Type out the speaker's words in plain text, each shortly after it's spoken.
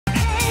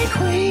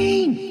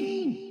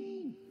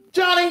Qween.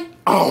 Jonny,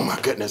 oh my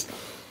goodness.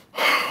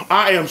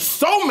 I am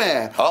so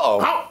mad.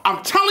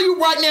 I'm telling you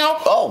right now,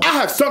 I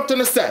have something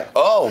to say.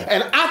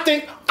 And I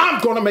think I'm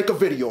gonna make a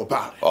video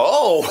about it.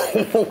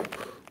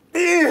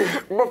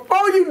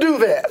 Before you do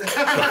that, if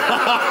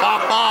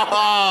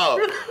I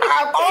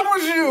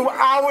was you,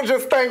 I would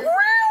just think real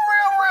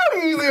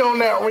easy on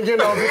that one, you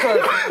know,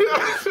 because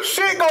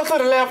shit goes to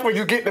the left when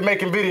you get to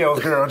making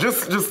videos, girl.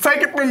 Just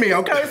take it from me,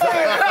 okay? Lady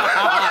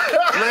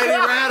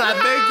Red, I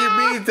think you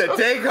need to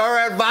take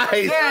her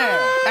advice.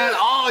 Yeah. And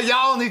all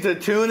y'all need to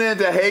tune in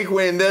to Hey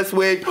Qween this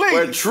week,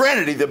 where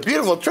Trinity, the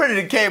beautiful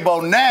Trinity K.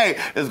 Bonet,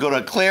 is going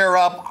to clear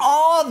up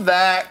all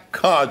that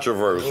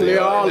controversy. Clear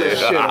all this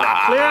shit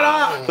up. Clear it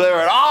up. Clear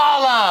it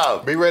all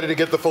up. Be ready to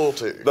get the full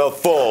tea. The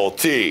full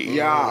tea.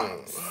 Yeah.